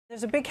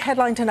There's a big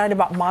headline tonight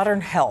about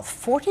modern health.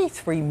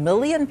 43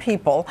 million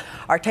people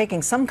are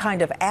taking some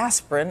kind of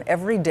aspirin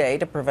every day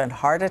to prevent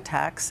heart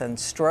attacks and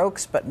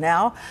strokes. But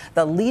now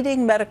the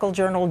leading medical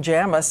journal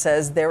JAMA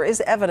says there is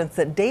evidence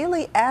that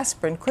daily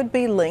aspirin could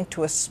be linked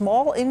to a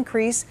small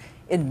increase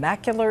in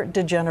macular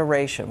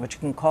degeneration, which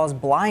can cause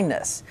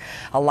blindness.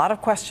 A lot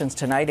of questions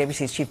tonight.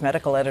 ABC's chief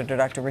medical editor,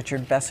 Dr.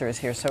 Richard Besser, is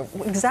here. So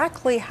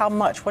exactly how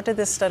much? What did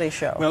this study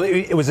show? Well,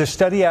 it was a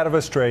study out of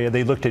Australia.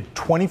 They looked at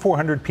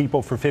 2,400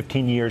 people for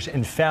 15 years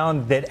and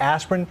found that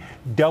aspirin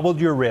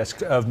doubled your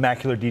risk of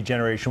macular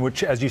degeneration,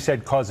 which, as you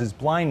said, causes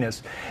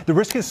blindness. The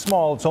risk is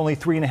small. It's only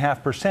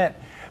 3.5%.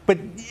 But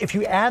if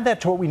you add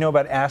that to what we know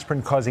about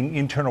aspirin causing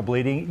internal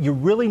bleeding, you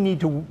really need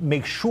to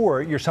make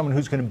sure you're someone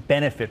who's going to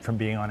benefit from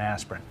being on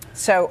aspirin.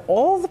 So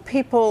all the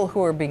people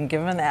who are being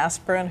given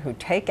aspirin, who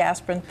take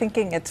aspirin,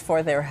 thinking it's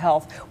for their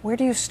health, where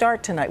do you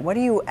start tonight? What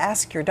do you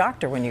ask your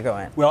doctor when you go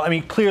in? Well, I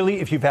mean,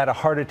 clearly, if you've had a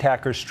heart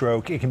attack or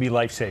stroke, it can be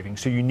life-saving,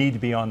 so you need to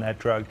be on that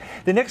drug.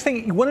 The next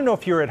thing, you want to know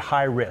if you're at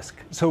high risk.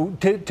 So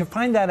to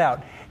find that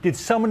out, did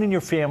someone in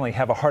your family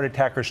have a heart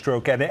attack or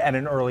stroke at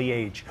an early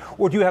age?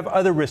 Or do you have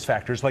other risk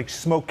factors like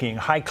smoking,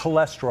 high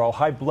cholesterol,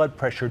 high blood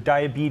pressure,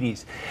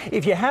 diabetes?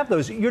 If you have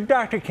those, your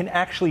doctor can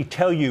actually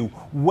tell you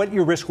what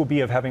your risk will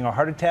be of having a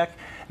heart attack.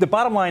 The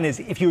bottom line is,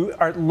 if you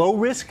are at low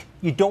risk,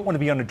 you don't want to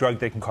be on a drug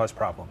that can cause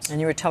problems. And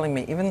you were telling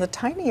me even the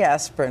tiny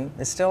aspirin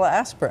is still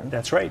aspirin.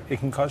 That's right. It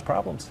can cause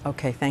problems.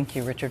 Okay, thank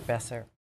you, Richard Besser.